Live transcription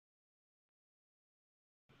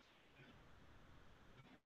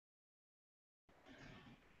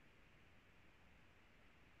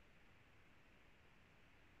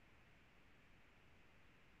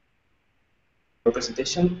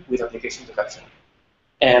representation with application to caption,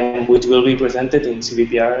 which will be presented in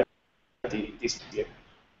CVPR this year.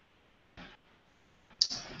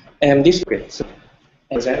 Okay, so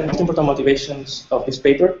the most important motivations of this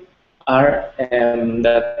paper are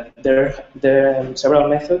that there are several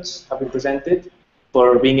methods have been presented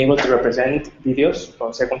for being able to represent videos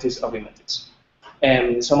or sequences of images.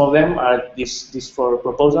 And some of them are these four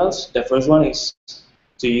proposals. The first one is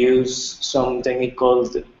to use some technique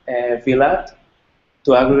called VLAT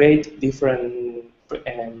to aggregate different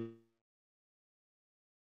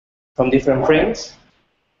from different frames.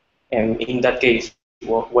 And in that case,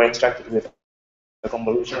 we're extracted with a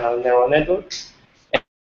convolutional neural network. And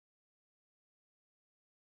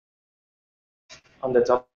on the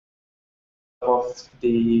top of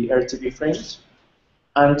the RGB frames,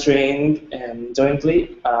 and trained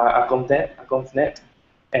jointly a ConvNet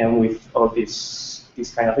with all these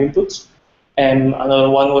kind of inputs. And another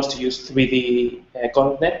one was to use 3D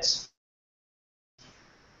ConvNets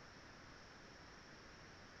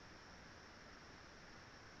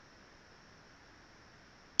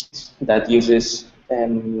that uses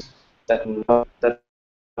that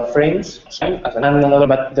frames as another.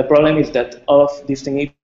 But the problem is that all of these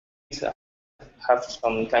techniques have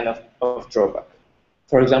some kind of drawback.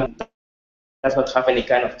 For example, it does not have any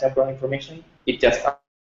kind of temporal information. It just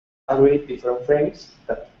aggregates different frames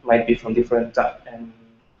that might be from different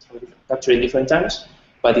captured in different times,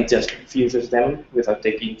 but it just fuses them without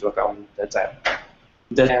taking into account the time.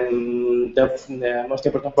 The most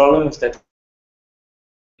important problem is that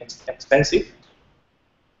it's expensive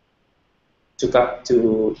to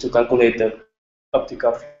calculate the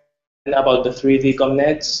optical. And about the 3D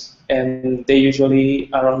ConvNets, and they usually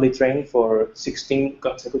are only trained for 16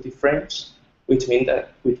 consecutive frames, which means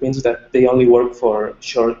that they only work for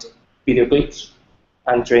short video clips,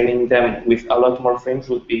 and training them with a lot more frames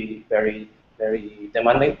would be very, very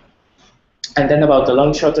demanding. And then about the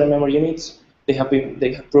long short-term memory units, they have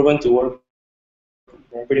proven to work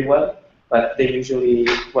pretty well, but they usually,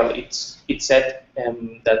 well, it's said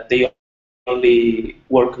that they only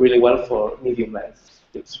work really well for medium length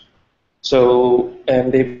clips. So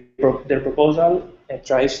their proposal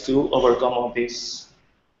tries to overcome all these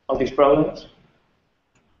problems,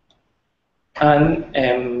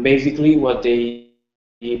 and basically what they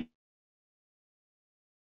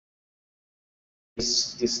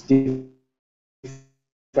is this different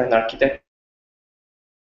architecture,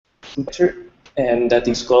 and that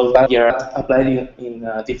is called hierarchical, applied in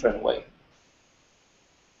a different way.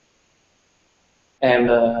 And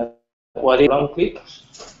what is long clip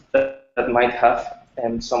that might have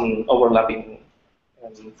some overlapping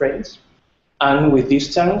frames. And with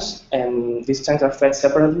these chunks are fed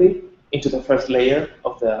separately into the first layer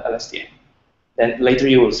of the LSTM. Then later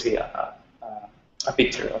you will see a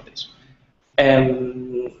picture of this.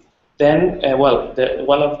 And then,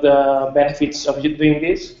 one of the benefits of doing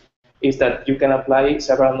this is that you can apply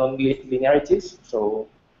several non-linearities, so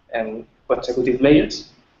consecutive layers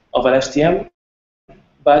of LSTM,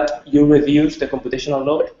 but you reduce the computational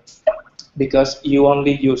load because you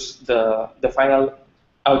only use the final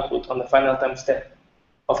output on the final time step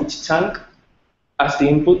of each chunk as the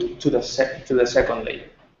input to the second layer.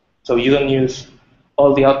 So you don't use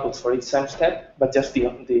all the outputs for each time step, but just the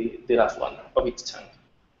last one of each chunk.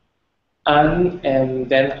 And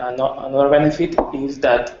then another benefit is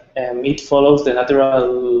that it follows the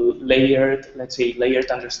natural layered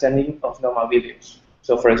understanding of normal videos.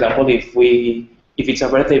 So for example, if it's a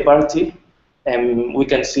birthday party, we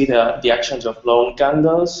can see the actions of blowing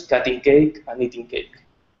candles, cutting cake, and eating cake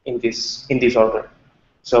in this order.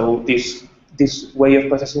 So this way of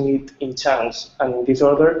processing it in chunks and in this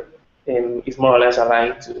order is more or less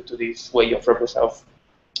aligned to this way of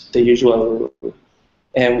the usual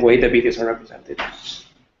way the videos are represented.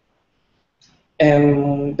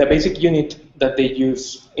 And the basic unit that they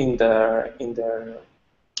use in their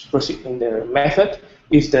method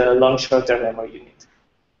is the long short-term memory unit.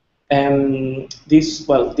 And this is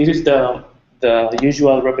the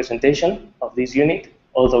usual representation of this unit,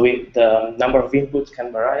 although the number of inputs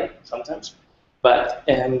can vary sometimes. But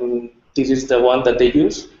this is the one that they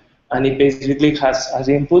use, and it basically has as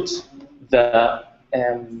inputs the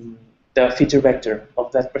feature vector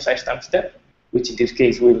of that precise time step, which in this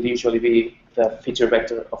case will usually be the feature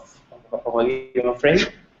vector of a given frame.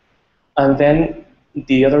 And then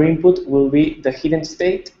the other input will be the hidden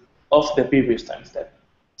state of the previous time step.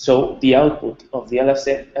 So the output of the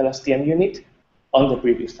LSTM unit on the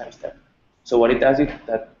previous time step. So what it does is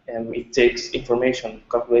that it takes information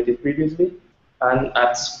calculated previously and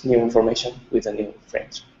adds new information with the new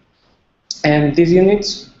frames. And these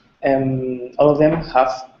units, all of them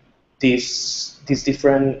have these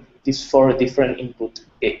four different input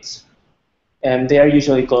gates. And they are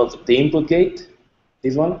usually called the input gate,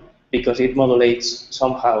 this one, because it modulates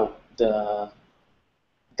somehow the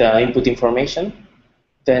input information.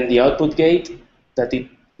 Then the output gate, that it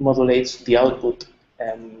modulates the output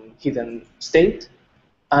hidden state,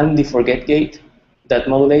 and the forget gate that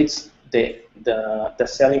modulates the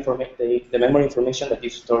cell information, the memory information that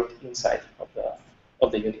is stored inside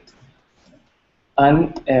of the unit.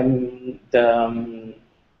 And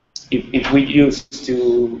if we use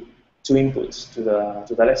two inputs to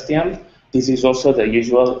the LSTM, this is also the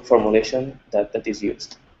usual formulation that is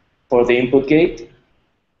used. For the input gate,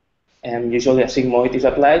 usually a sigmoid is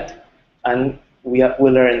applied, and we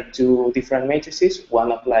learn two different matrices,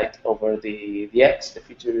 one applied over the x, the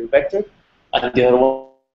future vector, and the other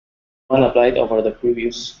one applied over the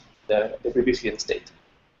previous hidden state.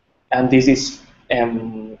 And this is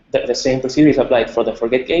the same procedure is applied for the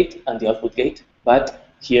forget gate and the output gate, but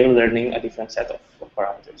here learning a different set of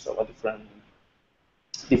parameters, so a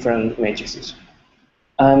different matrices.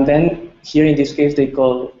 And then here in this case they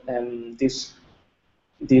call this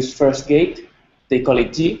first gate, they call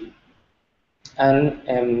it G,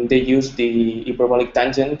 and they use the hyperbolic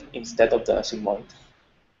tangent instead of the sigmoid.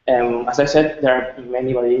 As I said, there are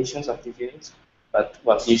many variations of these units, but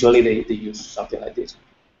well, usually they use something like this.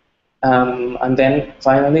 And then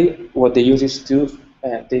finally, what they use is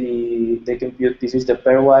they compute, this is the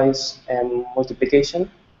pairwise multiplication,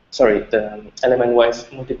 sorry, the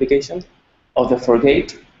element-wise multiplication of the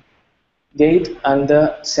forget gate and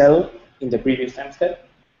the cell in the previous time step.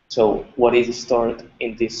 So what is stored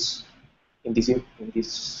in this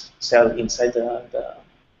cell inside the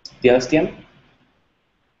LSTM,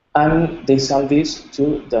 and they sum this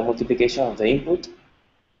to the multiplication of the input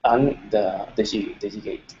and the G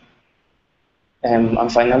gate.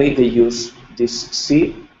 And finally, they use this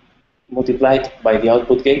C multiplied by the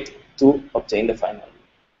output gate to obtain the final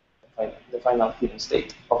hidden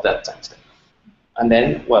state of that time step. And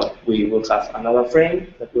then, well, we will have another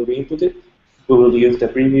frame that will be inputted. We will use the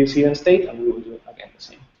previous hidden state, and we will do again the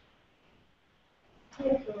same.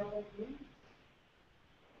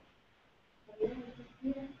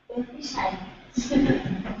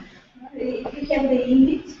 If you have the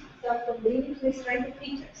image, so from the image we extract the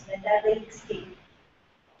features that are the XT.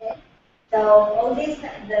 Okay? So all these,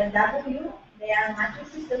 the W, they are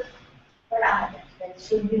matrices of parameters that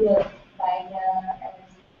should be learned by the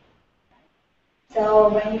LSTM. So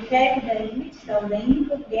when you have the image, so the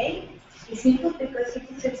input gate is input because it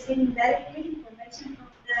is receiving directly information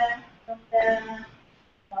from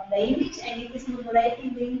the image, and it is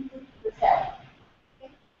modulating the input to the cell.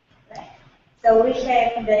 Okay? Right. So we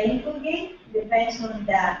have the input gate depends on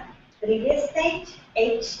the previous stage,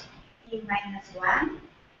 ht minus 1,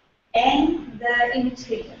 and the image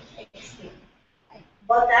feature, xt. Right.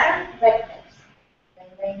 Both are vectors, the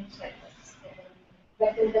image vectors, the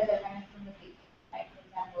vectors that are coming from the feature. Like, for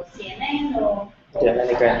example, CNN or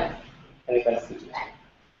any kind of feature. Right.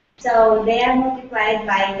 So they are multiplied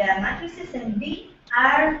by the matrices, and B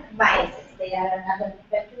are biases. They are another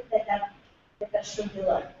vectors that should be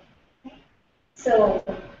learned. Okay? So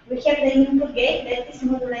we have the input gate that is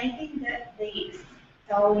modulating the X.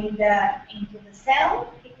 So into the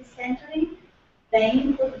cell, it is entering the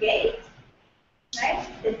input gate, right?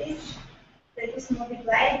 That is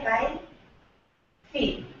multiplied by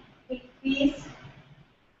phi. Phi is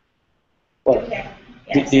Well,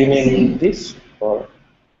 yes. do you mean this or?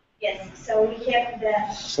 Yes. So we have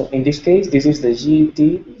the. So in this case, this is the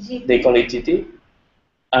GT. They call it GT,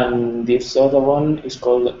 and this other one is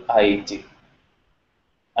called IT.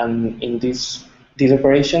 And in this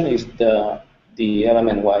operation is the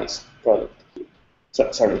element-wise product.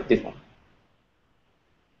 So, sorry, this one.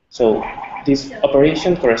 So this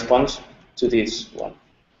operation corresponds to this one.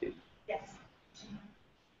 Yes.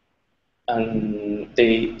 And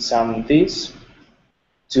they sum this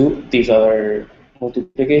to this other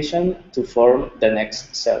multiplication to form the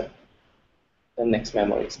next cell, the next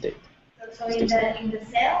memory state. So in the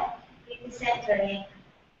cell, it is entering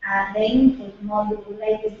the input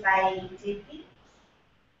modulated by GT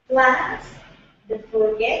plus the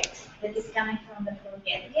forget that is coming from the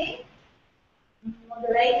forget gate,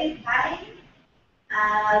 modulated by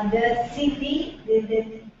the CD.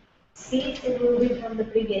 The C will be from the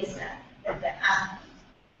previous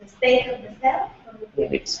the state of the cell from the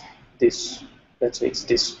previous cell. This, let's say it's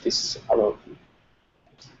this arrow.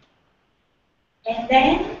 And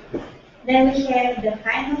then we have the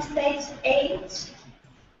final stage H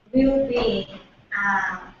will be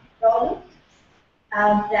product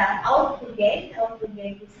of the output gate. Output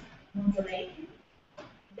gate is modulating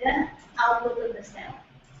the output of the cell.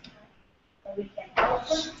 So we can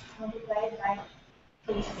output multiplied by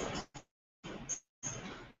 3.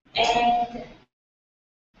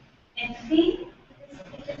 And phi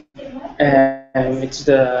is what? It's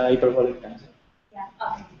the hyperbolic tensor. Yeah,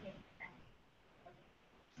 okay.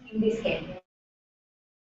 In this case.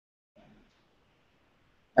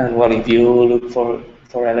 And well, if you look for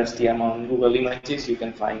LSTM on Google Images, you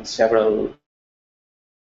can find several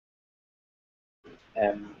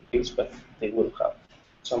views, but they will have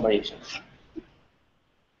some variations.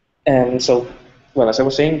 And so, well, as I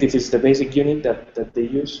was saying, this is the basic unit that they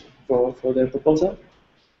use for their proposal.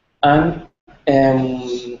 And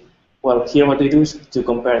well, here what they do is to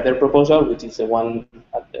compare their proposal, which is the one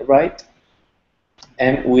at the right,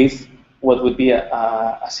 and with what would be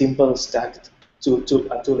a simple stacked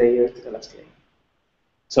two-layered LSTM.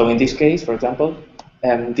 So in this case, for example,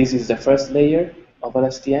 this is the first layer of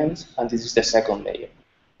LSTMs, and this is the second layer.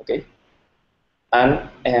 Okay. And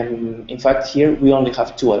in fact, here we only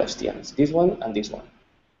have 2 LSTMs, this one and this one.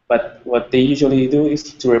 But what they usually do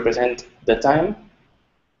is to represent the time,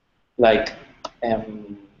 like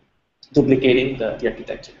duplicating the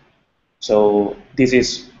architecture. So this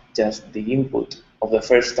is just the input of the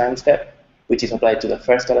first time step, which is applied to the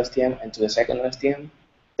first LSTM and to the second LSTM.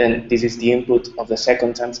 Then this is the input of the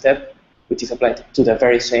second time step, which is applied to the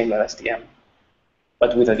very same LSTM,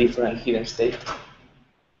 but with a different hidden state.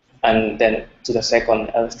 And then to the second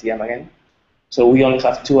LSTM again. So we only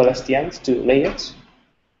have 2 LSTMs, 2 layers,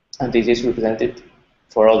 and this is represented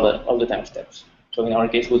for all the time steps. So in our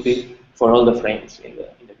case, would be for all the frames in the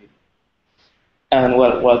video. And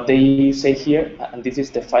well, what they say here, and this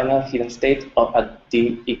is the final hidden state of at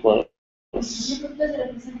d equals.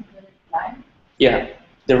 Yeah,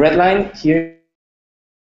 the red line here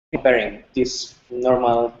comparing this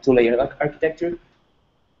normal 2-layer architecture.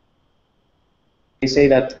 They say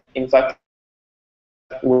that in fact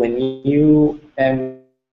when you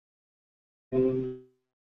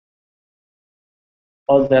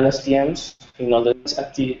all the LSTMs in all the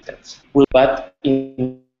steps, but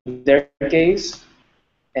in their case,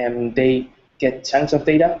 they get chunks of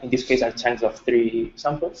data. In this case, are chunks of 3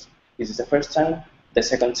 samples. This is the first chunk, the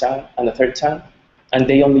second chunk, and the third chunk, and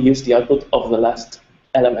they only use the output of the last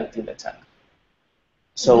element in the chunk.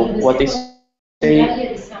 So what they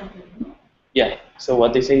say, yeah. So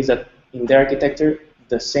what they say is that in their architecture,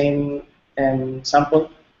 the same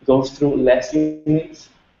sample goes through less units,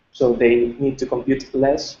 so they need to compute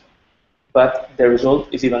less, but the result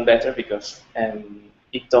is even better because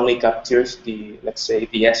it only captures the, let's say,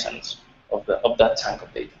 the essence of that chunk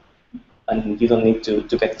of data, and you don't need to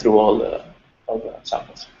get through all the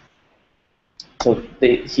samples. So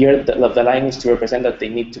here the line is to represent that they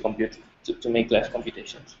need to compute to make less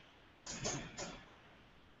computations.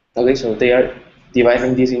 Okay, so they are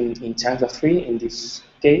dividing this in chunks of 3 in this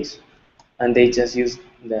case, and they just use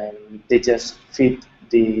they just feed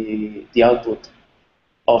the output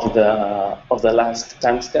of the last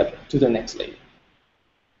time step to the next layer.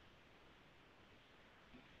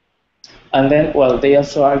 And then, well, they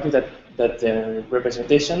also argue that the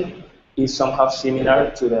representation is somehow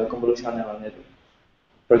similar to the convolutional neural network.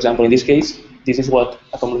 For example, in this case, this is what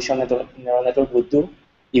a convolutional neural network would do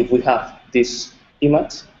if we have this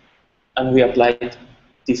image and we applied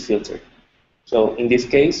this filter. So in this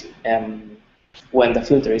case, when the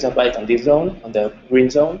filter is applied on this zone, on the green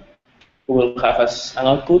zone, we will have as an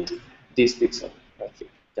output this pixel right here,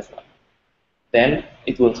 just one. Then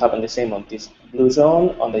it will happen the same on this blue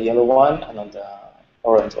zone, on the yellow one, and on the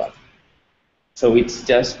orange one. So it's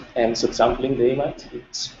just subsampling the image.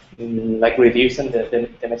 It's like reducing the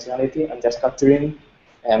dimensionality and just capturing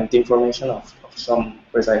the information of some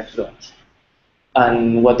precise zones.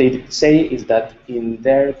 And what they say is that in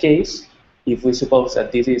their case, if we suppose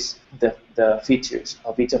that this is the features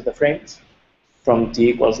of each of the frames, from t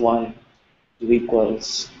equals 1 to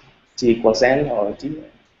t equals n or t,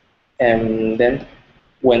 and then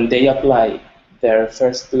when they apply their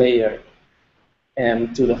first layer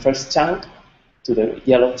to the first chunk, to the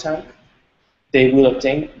yellow chunk, they will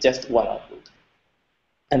obtain just one output.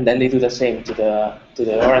 And then they do the same to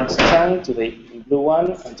the orange chunk, to the blue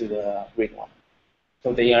one, and to the green one.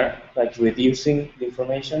 So they are like reducing the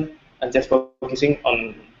information and just focusing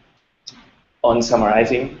on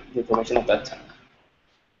summarizing the information of that chunk.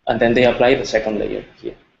 And then they apply the second layer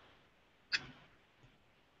here.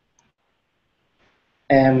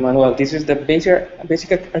 And well, this is the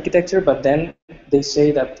basic architecture, but then they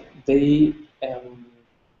say that they,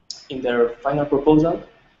 in their final proposal,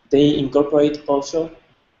 they incorporate also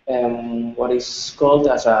what is called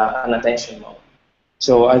as an attention mode.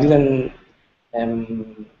 So I didn't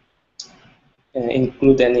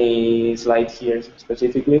include any slide here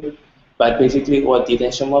specifically, But basically, what the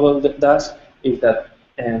attention model does is that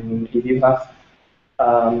if you have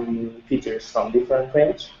features from different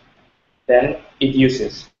frames, then it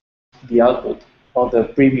uses the output of the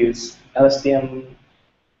previous LSTM.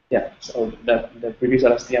 Yeah, so that the previous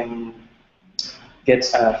LSTM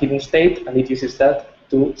gets a hidden state, and it uses that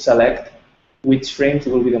to select which frames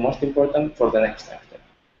will be the most important for the next time step.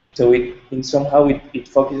 So it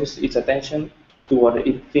focuses its attention to what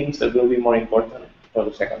it thinks that will be more important for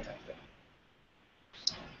the second time step.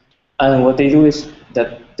 And what they do is that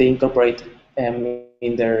they incorporate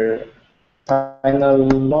in their final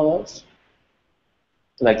models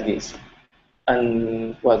like this.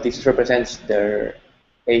 And well, this represents their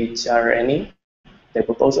HRNE, their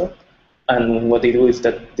proposal. And what they do is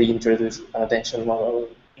that they introduce an attention model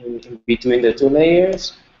in between the two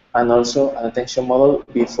layers, and also an attention model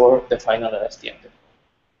before the final LSTM.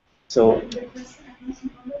 So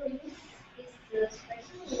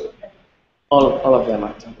all of them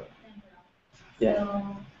are temporal. Yeah.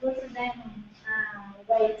 So both of them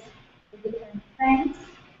wait for different frames.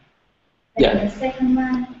 Then Yeah. the second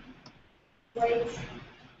one waits.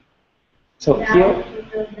 So here,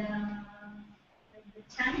 the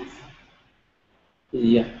chunks.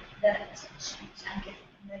 yeah. The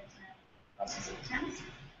processing chunks.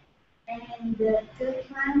 And the third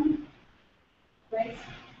one waits.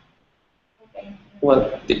 Okay. Well,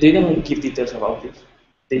 they don't give details about this.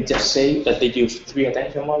 They just say that they use 3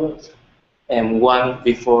 attention models, and one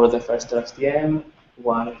before the first LSTM,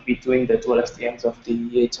 one between the 2 LSTMs of the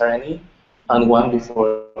HRNE, and one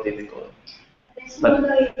before the decoder. This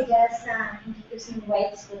model is just introducing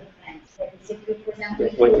weights to the frames. For example,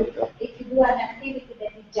 if you do an activity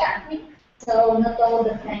that is jumping, so not all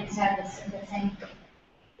the frames are the same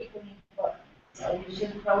equally important. So you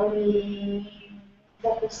should probably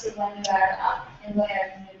focus when you are up and when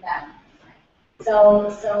you're down. So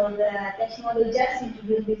the attention model just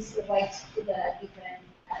introduces these weights to the different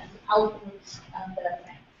outputs of the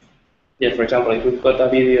frames. Yeah, for example, if we've got a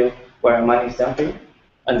video where a man is jumping,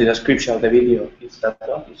 and the description of the video is that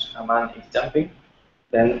a man is jumping,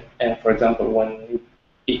 then, for example, when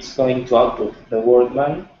it's going to output the word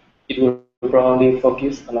man, it will probably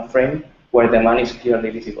focus on a frame where the man is clearly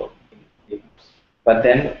visible. But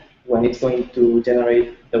then, when it's going to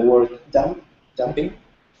generate the word jumping,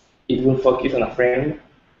 it will focus on a frame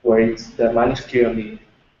where the man is clearly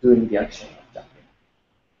doing the action of jumping.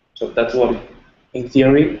 So that's in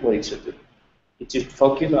theory, what it should do. It should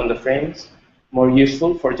focus on the frames more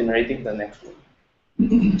useful for generating the next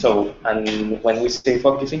one. So, and when we say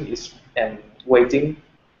focusing, is weighting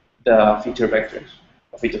the feature vectors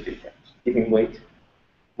of each of these frames, giving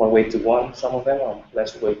more weight to one, some of them, or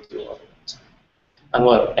less weight to others. And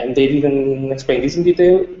well, they didn't explain this in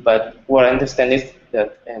detail, but what I understand is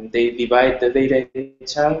that they divide the data into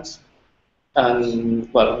chunks, and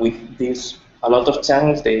well, with this, a lot of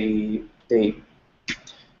chunks, they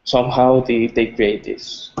somehow they create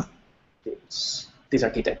this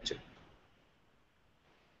architecture.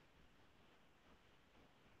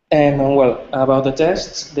 And well, about the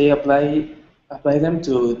tests, they apply them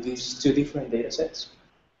to these 2 different data sets.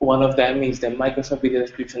 One of them is the Microsoft Video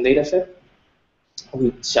Description dataset,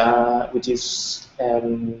 which is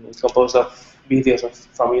composed of videos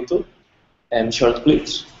from YouTube and short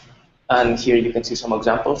clips. And here you can see some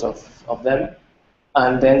examples of them.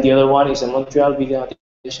 And then the other one is a Montreal Video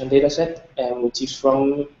Annotation dataset, which is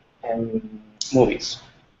from movies.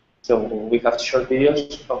 So we have short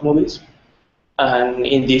videos of movies. And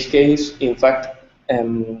in this case, in fact,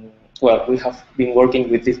 well, we have been working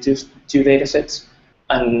with these two datasets,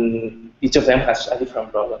 and each of them has a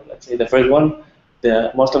different problem. Let's say the first one,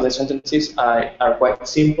 most of the sentences are quite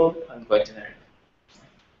simple and quite generic.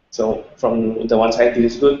 So from the one side,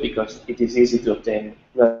 this is good because it is easy to obtain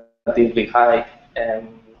relatively high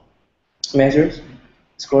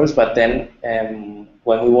scores, but then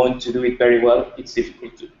when we want to do it very well, it's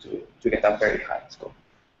difficult to get a very high score.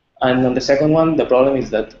 And on the second one, the problem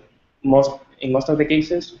is that in most of the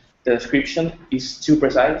cases, the description is too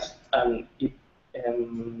precise, and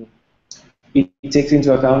it takes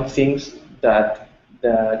into account things that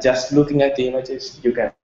just looking at the images you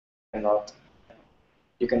cannot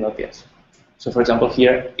guess. So, for example,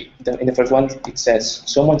 here in the first one, it says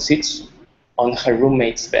someone sits on her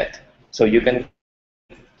roommate's bed. So you can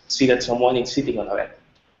see that someone is sitting on a bed,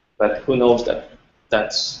 but who knows that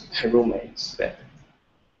that's her roommate's bed?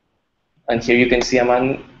 And here you can see a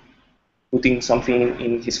man putting something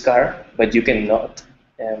in his car, but you cannot.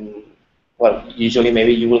 Well, usually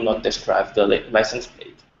maybe you will not describe the license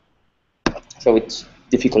plate. So it's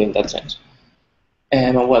difficult in that sense.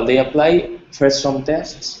 Well, they apply first some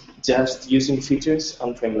tests just using features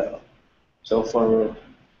on frame level. So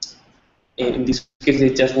in this case, they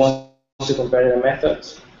just want to compare the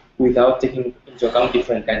methods without taking into account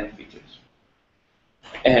different kind of features.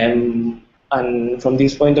 And from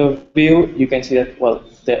this point of view, you can see that, well,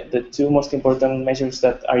 the two most important measures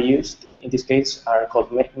that are used in this case are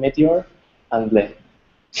called Meteor and BLE.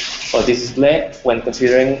 Well, this is BLE when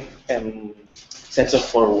considering sets of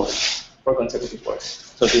 4 words, 4 consecutive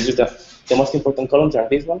words. So this is the most important columns are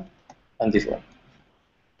this one and this one.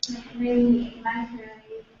 Maybe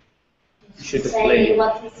You should say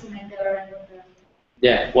what is Meteor and what is...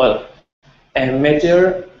 Yeah, well,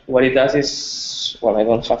 Meteor, what it does is, well, I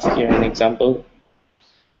don't have here an example,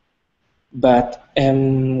 but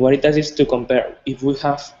what it does is to compare if we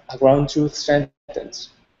have a ground truth sentence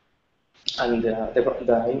and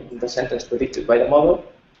the sentence predicted by the model,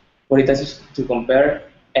 what it does is to compare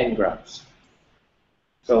n-grams.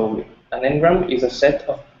 So an n-gram is a set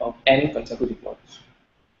of n consecutive words.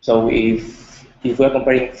 So if we are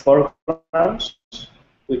comparing 4 grams,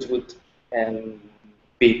 which would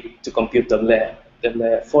be to compute the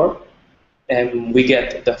BLE 4, we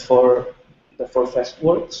get the four first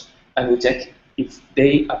words, and we check if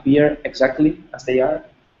they appear exactly as they are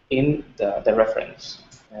in the reference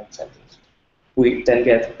sentence. We then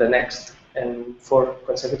get the next 4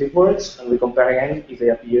 consecutive words, and we compare again if they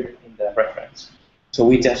appear in the reference. So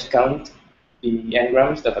we just count the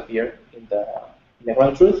n-grams that appear in the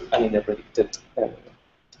ground truth and in the predicted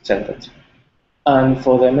sentence. And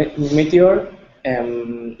for the Meteor,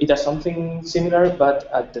 it does something similar, but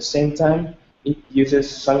at the same time, it uses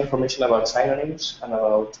some information about synonyms and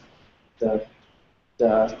about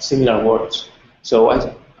the similar words. So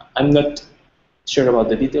I'm not sure about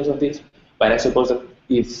the details of this, but I suppose that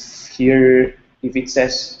if it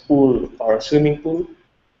says pool or swimming pool,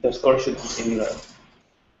 the score should be similar.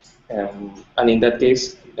 And in that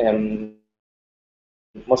case,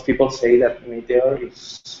 most people say that Meteor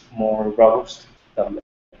is more robust than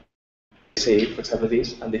they say, for example,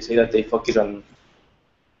 this, and they say that they focus on,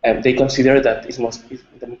 they consider that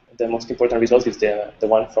the most important result is the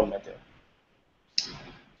one from Meteor.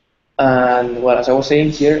 And well, as I was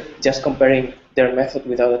saying here, just comparing their method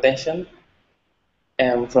without attention,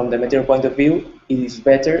 from the Meteor point of view, it is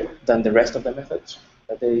better than the rest of the methods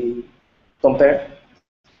that they compare.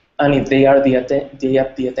 And if they are the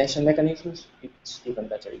attention mechanisms, it's even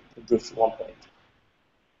better. It improves 1 point.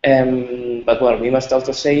 But well, we must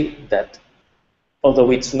also say that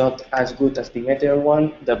although it's not as good as the Meteor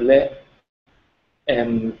one, the BLE,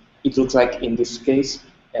 it looks like in this case,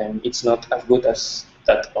 it's not as good as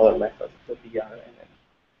that other method, the BRNN.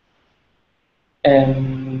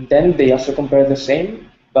 And then they also compare the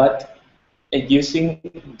same, but using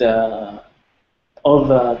all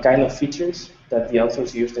the kind of features that the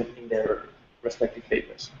authors used in their respective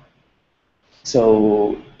papers.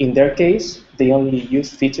 So in their case, they only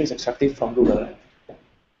use features extracted from Google Net.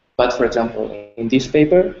 But for example, in this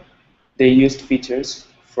paper, they used features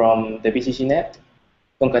from the BCGNet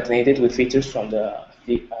concatenated with features from the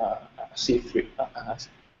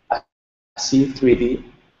C3D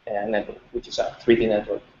network, which is a 3D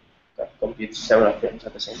network that computes several frames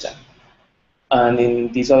at the same time. And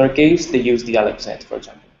in this other case, they use the AlexNet, for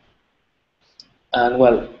example. And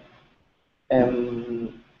well,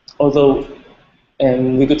 although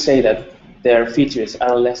we could say that their features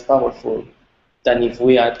are less powerful than if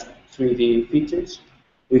we add 3D features,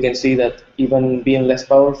 we can see that even being less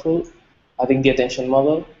powerful, having the attention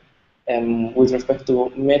model, with respect to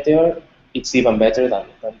Meteor, it's even better than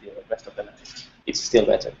the rest of the methods. It's still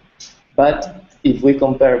better. But if we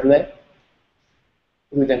compare BLE,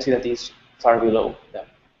 we can see that it's far below them.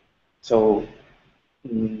 So,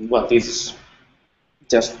 well, this is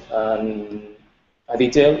just a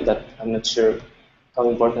detail that I'm not sure how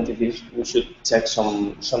important it is. We should check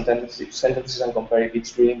some sentences and compare if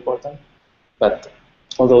it's really important. But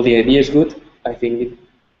although the idea is good, I think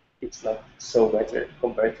it's not so better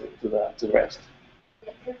compared to the rest.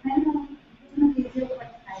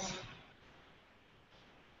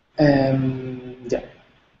 Yeah.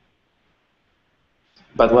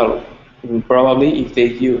 But well, probably if they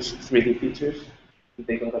use 3D features, if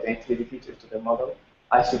they concatenate 3D features to the model,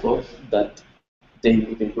 I suppose that they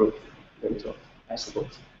would improve the result, I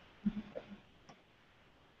suppose.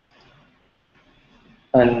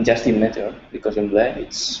 And just in Meteor, because in BLE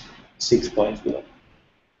it's 6 points below.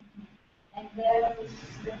 And there is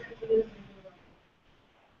better to use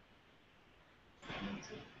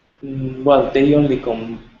well, they only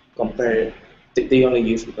compare, they only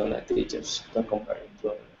use Google Net, they just don't compare it to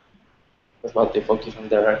other. Because well, they focus on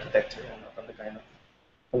their architecture and not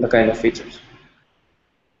on the kind of features.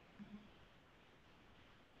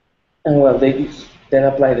 And well, then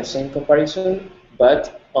apply the same comparison,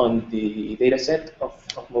 but on the data set of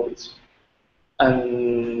movies.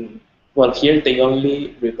 And well, here they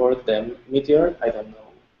only report the meteor. I don't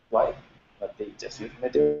know why, but they just use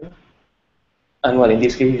meteor. And well, in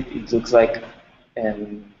this case, it looks like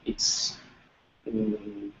it's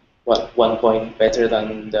well, 1 point better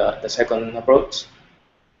than the second approach.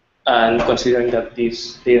 And considering that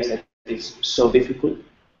this data set is so difficult,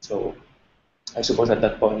 so I suppose at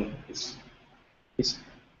that point it's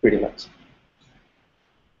pretty much.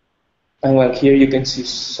 And well, here you can see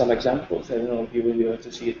some examples. I don't know if you will be able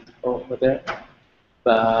to see it over there.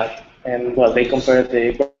 But well, they compare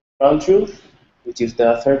the ground truth, which is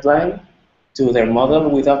the third line, to their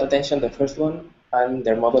model without attention, the first one, and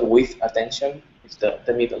their model with attention is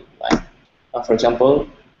the middle line. For example,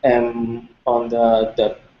 on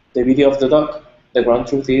the video of the dog, the ground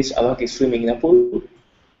truth is a dog is swimming in a pool.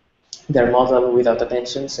 Their model without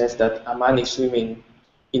attention says that a man is swimming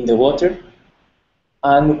in the water,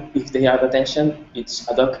 and if they add attention, it's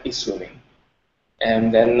a dog is swimming.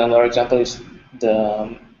 And then another example is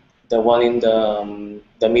the one in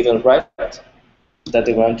the middle right, that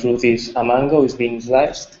the ground truth is a mango is being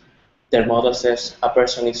sliced. Their model says a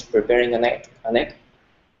person is preparing an egg, and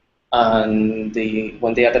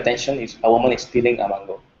when they add attention, is a woman is peeling a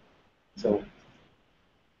mango. So,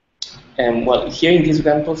 well, here in these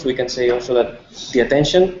examples, we can say also that the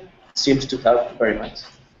attention seems to help very much,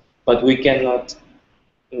 but we cannot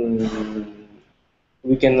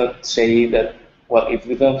say that. Well, if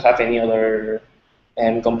we don't have any other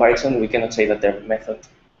comparison, we cannot say that their method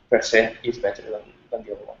per se is better than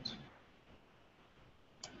the other ones.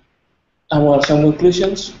 And well, some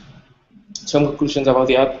conclusions about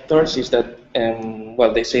the authors is that,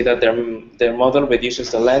 well, they say that their model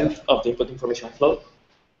reduces the length of the input information flow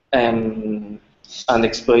and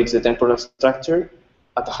exploits the temporal structure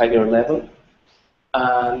at a higher level.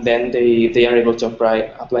 And then they are able to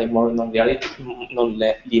apply more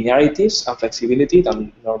non-linearities and flexibility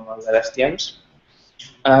than normal LSTMs.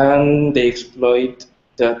 And they exploit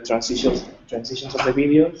the transitions of the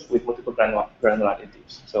videos with multiple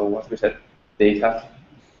granularities. So as we said, they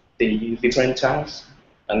use different chunks,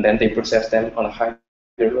 and then they process them on a higher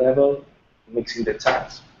level, mixing the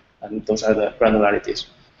chunks, and those are the granularities.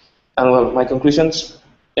 And well, my conclusions,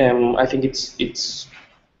 I think it's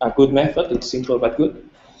a good method. It's simple but good.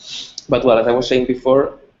 But well, as I was saying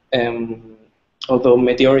before, although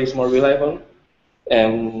Meteor is more reliable,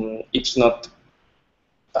 it's not.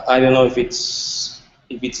 I don't know if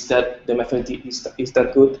that the method is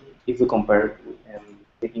that good if we compare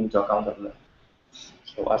taking into account the length.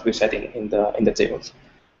 So as we said in the tables.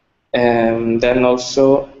 Then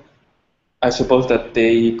also, I suppose that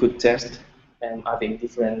they could test adding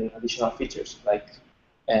different additional features like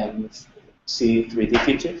see 3D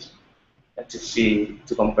features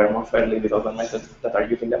to compare more fairly with other methods that are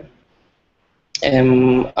using them.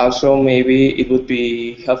 Also, maybe it would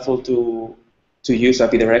be helpful to use a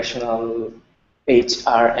bidirectional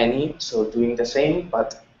HRNE, so doing the same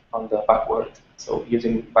but on the backward, so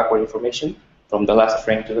using backward information from the last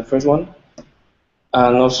frame to the first one.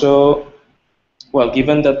 And also, well,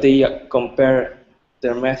 given that they compare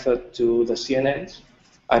their method to the CNNs,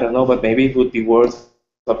 I don't know, but maybe it would be worth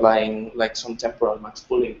applying like some temporal max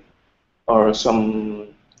pooling or some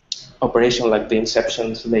operation like the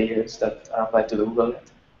inceptions layers that are applied to the GoogleNet.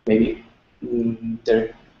 Maybe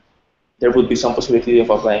there would be some possibility of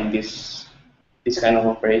applying this kind of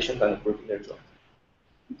operations and improving the result.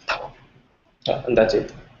 And that's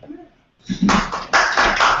it.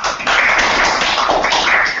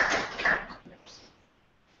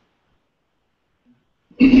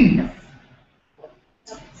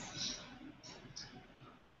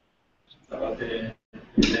 About the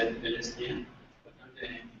LSTM, what are the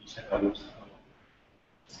initial values?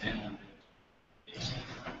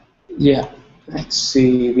 Yeah, let's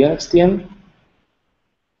see the LSTM.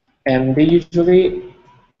 And they usually,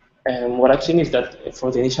 what I've seen is that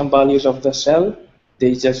for the initial values of the cell,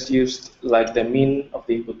 they just used like the mean of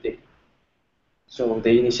the input data. So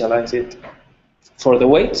they initialize it for the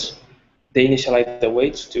weights. They initialize the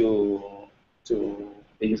weights to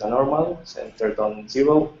they use a normal centered on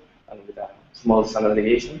 0 and with a small standard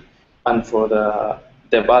deviation. And for the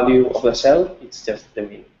value of the cell, it's just the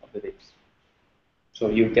mean of the data. So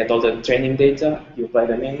you get all the training data, you apply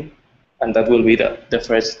the mean, and that will be the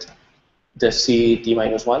first, the CT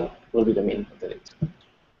minus 1 will be the mean of the data.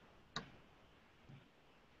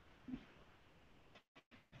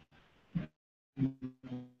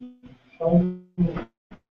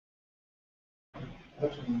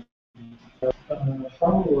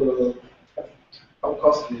 How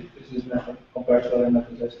costly is this method compared partial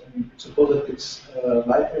method. I mean, suppose that it's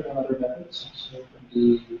lighter than other methods, so it can be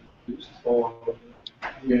used for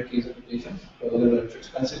rare case applications, but they're too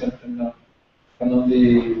expensive and can only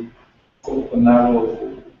cope a narrow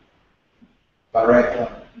variety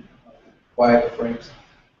of wide frames.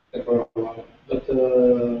 But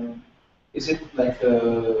is it like a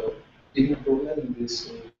big improvement in this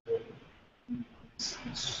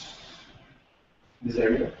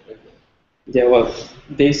area? Yeah, well,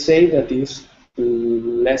 they say that it's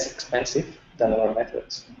less expensive than our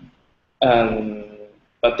methods, um,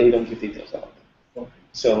 but they don't give details about it.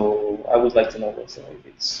 So I would like to know also if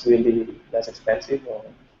it's really less expensive, or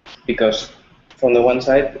because from the one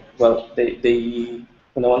side, well, they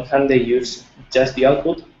on the one hand they use just the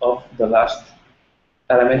output of the last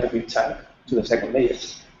element of each chunk to the second layer,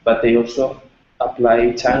 but they also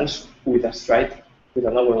apply chunks with a stride, with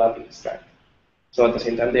an overlapping stride. So at the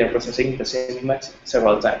same time, they are processing the same image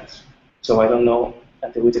several times. So I don't know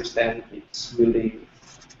until which extent it's really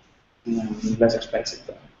less expensive.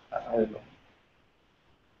 I don't know.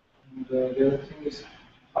 And the other thing is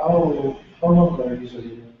how long are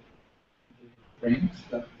usually the frames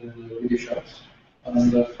that the video shots,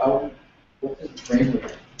 and what is the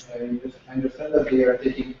framework? I understand that they're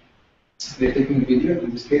taking video in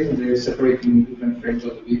this case, and they're separating different frames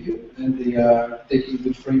of the video, and they are taking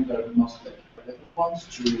which frames are the most like relevant ones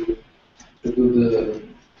to do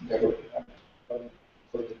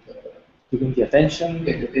Giving the attention.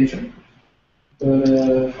 the attention.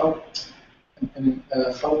 How I mean,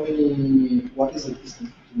 how many? What is the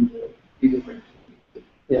distance between the video frames?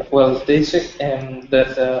 Yeah, well, they say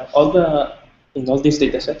that in all these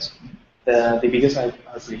data sets, the videos are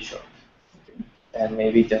pretty short, and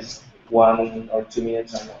maybe just 1 or 2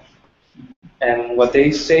 minutes or more. And what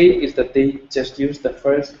they say is that they just use the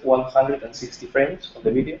first 160 frames of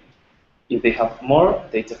the video. If they have more,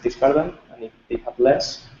 they just discard them, and if they have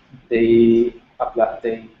less, they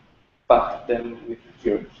pack them with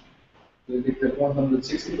zeros. They did the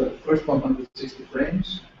 160, but first 160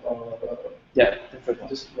 frames. Yeah, the first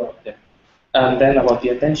one. Well, Yeah. And then about the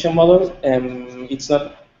attention model, it's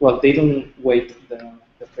not, well, they don't weight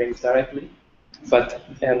the frames directly, but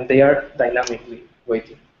they are dynamically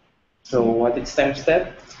weighted. So what it's time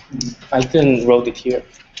step, I can wrote it here,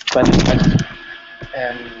 but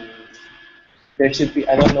there should be,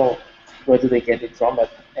 I don't know where do they get it from,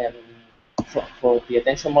 but for the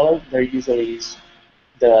attention model, there usually is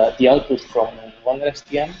the output from one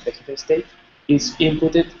STM, the hidden state, is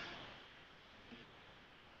inputted.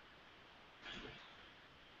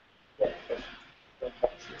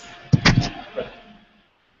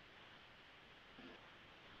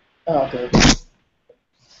 Oh, okay.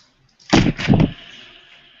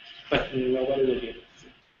 But nobody will get it.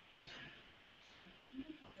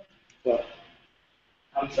 Well,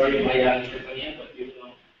 I'm sorry, Maya and Stefania, but you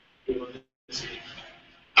know, you will see.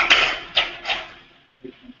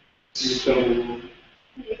 So,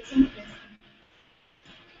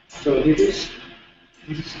 so this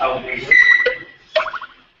is how they work.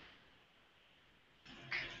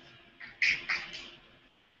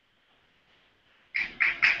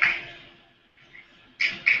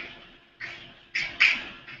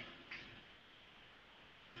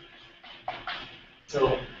 So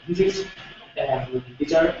these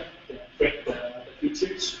are the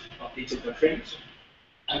features of each of the frames,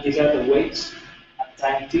 and these are the weights at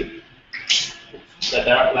time t that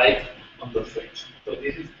are applied on those frames. So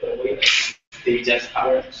this is the way that they just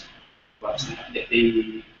average, but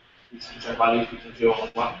these are values between 0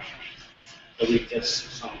 and 1. So we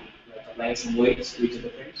just applying some weights to each of the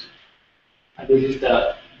frames, and this is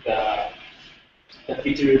the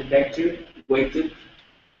feature vector weighted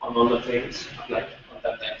on all the frames applied on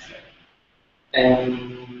that time frame.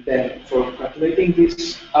 And then for calculating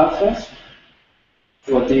these alphas,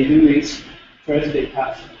 what they do is first they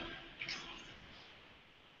have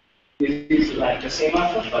this is like the same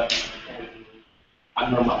alpha but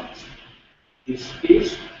abnormalized. This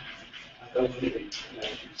is calculated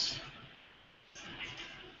like this.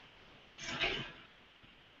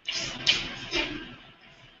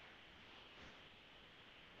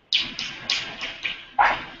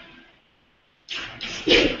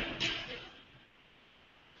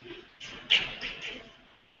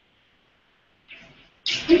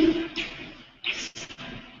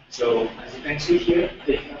 So as you can see here,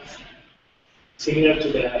 they have, similar to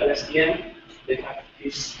the LSTM, they have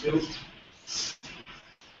these two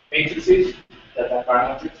matrices that are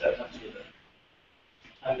parametric that come together.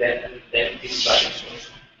 And then these values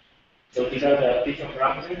also. So these are the different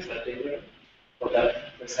parameters that they learn for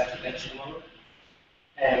that precise attention model.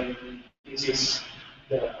 And this is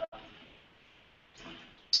the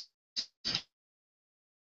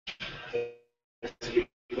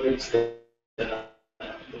returns the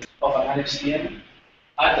of an LSTM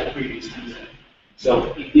at the previous user.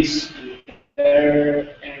 So in this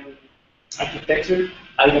architecture,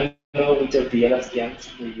 I don't know which of the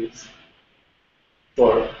LSTMs we use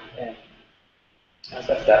for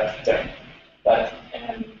that term, but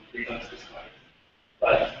they don't specify.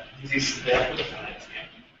 But this is the output of an LSTM.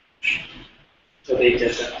 So they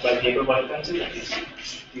just apply the global concept and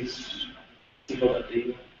this symbol that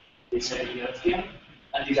they set in the LSTM,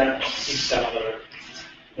 and these are some other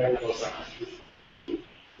variables.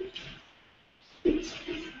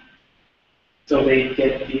 So they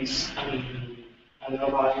get this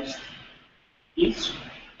unnormalized each,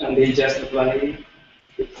 and they just apply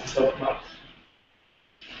a stop map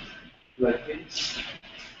like this.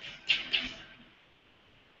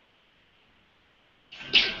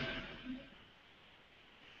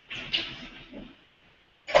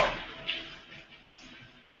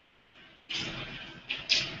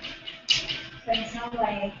 So it sounds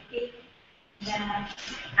like if the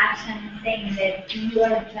action is saying that you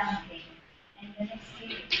are jumping, and the next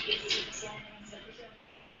thing is sufficient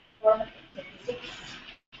for the physics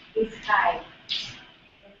is high,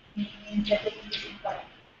 that means that it is important.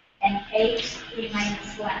 And HT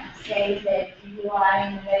minus 1 says that you are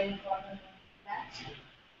in a very important batch,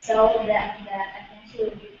 so that the attention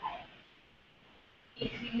will be higher.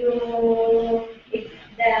 If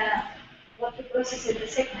what you process is the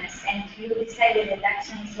sequence and you decided that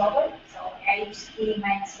action is lower, so HT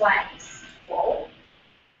minus 1 is 4,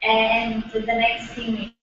 and the next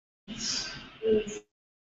thing is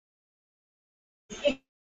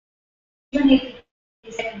even if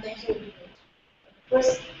the second attention will be good.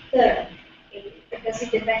 First term, because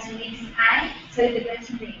it depends on its I, so it depends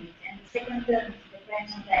on the image. And the second term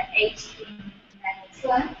depends on the HT minus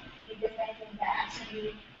 1, it depends on the action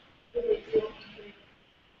you do it to.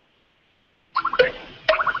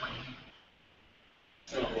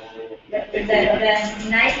 The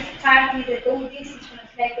nice part is that all this is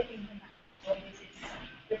translated into math. So this is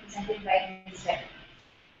represented by this vector.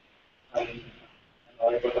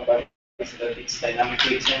 Another important part is that it's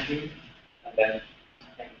dynamically changing, and then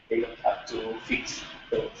they don't have to fix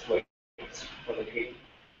those weights for the game,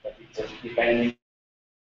 but it's just depending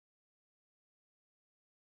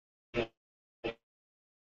on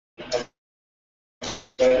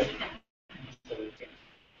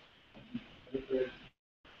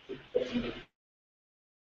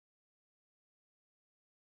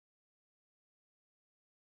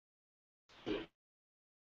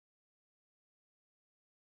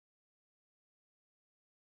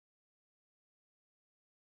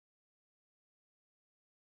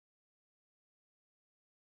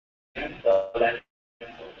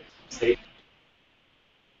state.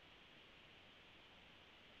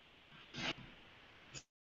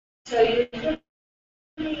 So usually,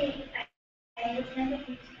 I understand that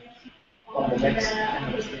it's On the next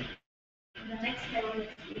level.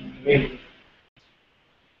 maybe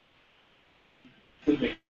could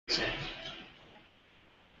make sense.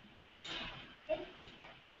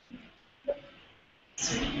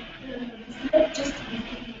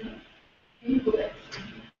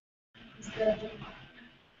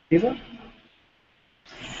 This one?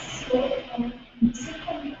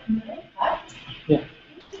 Yeah.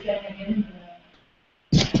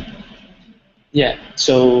 Yeah.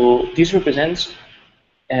 So this represents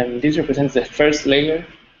the first layer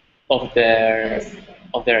of their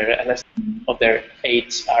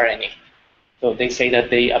HRNA. So they say that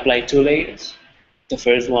they apply 2 layers. The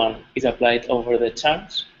first one is applied over the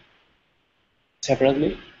chunks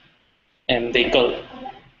separately, and they call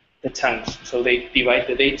the chunks. So they divide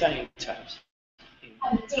the data in chunks,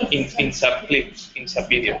 in sub clips, in sub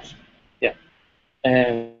videos. Yeah.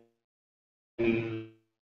 And in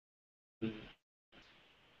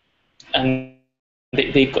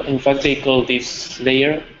fact, they call this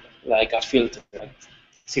layer like a filter, like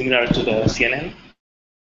similar to the CNN.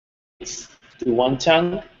 It's to one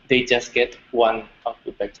chunk, they just get one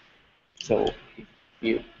output vector. So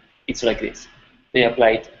it's like this. They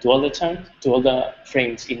apply it to all the chunks, to all the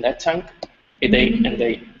frames in that chunk, and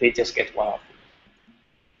they just get one output.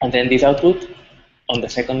 And then this output on the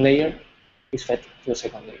second layer is fed to the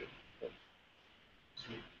second layer.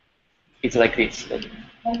 It's like this.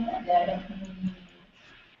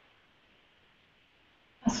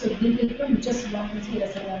 So they just want to see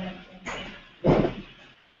as a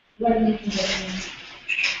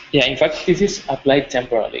yeah, in fact, this is applied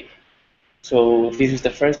temporally. So this is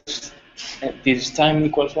the first, this is time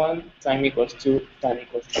equals 1, time equals 2, time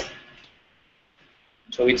equals 3.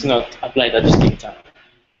 So it's not applied at the same time,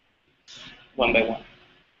 one by one.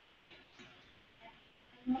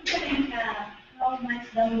 I'm wondering how how much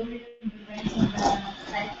the volume depends on the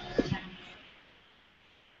size of the chunk.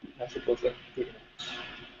 I suppose that.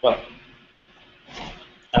 Well,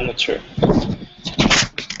 I'm not sure.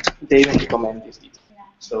 They don't recommend this detail. Yeah.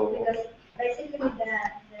 So Because basically the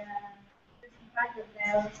interesting part of the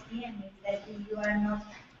LSTM is that you are not,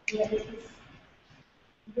 yeah, this is,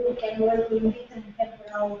 you can work with different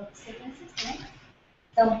temporal sequences, right?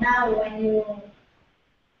 So now when you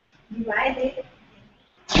divide it,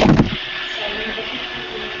 so you definitely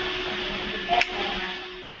get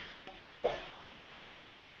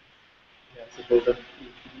yeah, I suppose that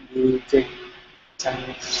if you take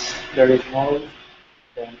chunks very small,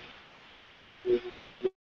 then you will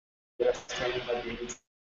understand that you will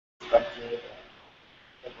structure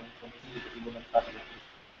the information because you will not have it.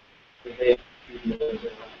 So they give you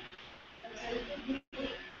the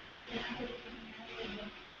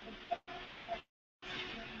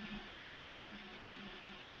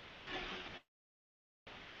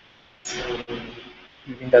so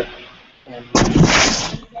you think that then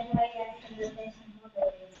why representation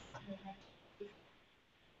model is you have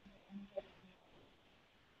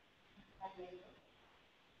this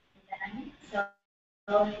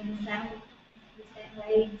so in some the same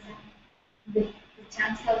way in some the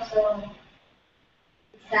chunks also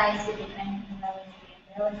size depending on the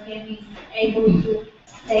LSTM is able to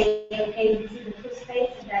say, okay, this is the first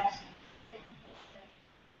phase and that's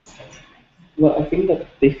well, I think that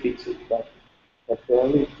they fix it, but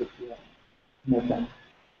probably it could be more time.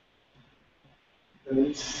 There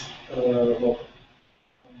is, well,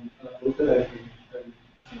 an approach that I think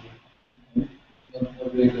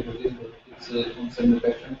not related to this, but it's a concern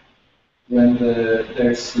detection. When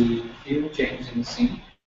there's a few changes in the scene,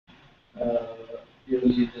 uh,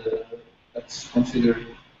 usually that's considered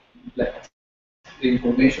like the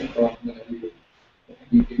information from the video.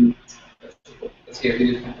 You, let's say a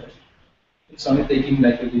video comparison. It's only taking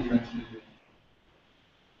like the difference between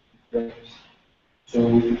frames.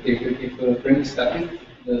 So if a frame is static,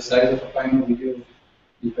 the size of a final video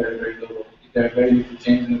is very, very low. If there are very little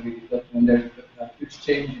change in the video, but when there's a huge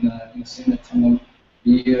change in a scene that someone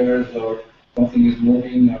hears or something is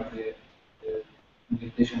moving or the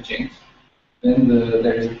indentation changes, then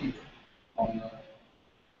there is a peak on,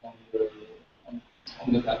 on the on,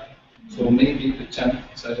 on the tap. So maybe the chunk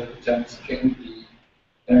size of the chunks can be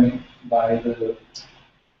determined by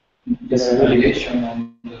this variation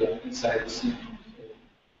on the inside the scene.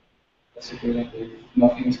 So that's if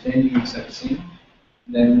nothing is changing inside the scene,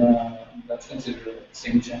 then that's considered the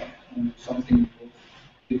same chunk. And if something goes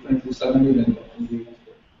differently suddenly, then we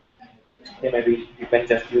Yeah, maybe you can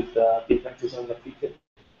just use the differences on the feature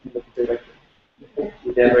in the feature vector.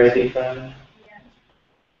 If they're very different,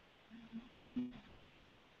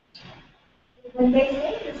 when they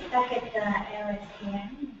say to stack at the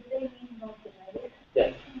LSTM, do they mean multi-layer?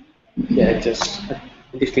 yeah, yeah, it's just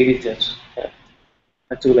in this case it's just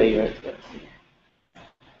a two-layer.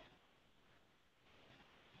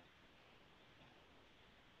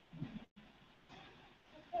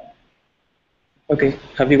 Okay,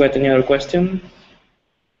 have you got any other question?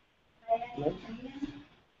 No?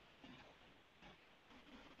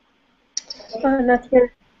 Not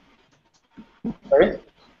here. Sorry?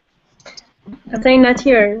 I'm saying not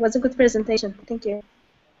here. It was a good presentation. Thank you.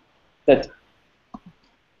 That.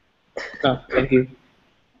 No, thank you.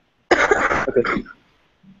 Okay.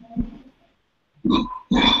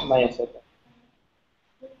 Maya said that.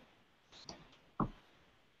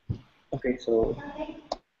 Okay, so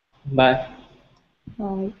bye.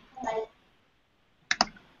 Bye.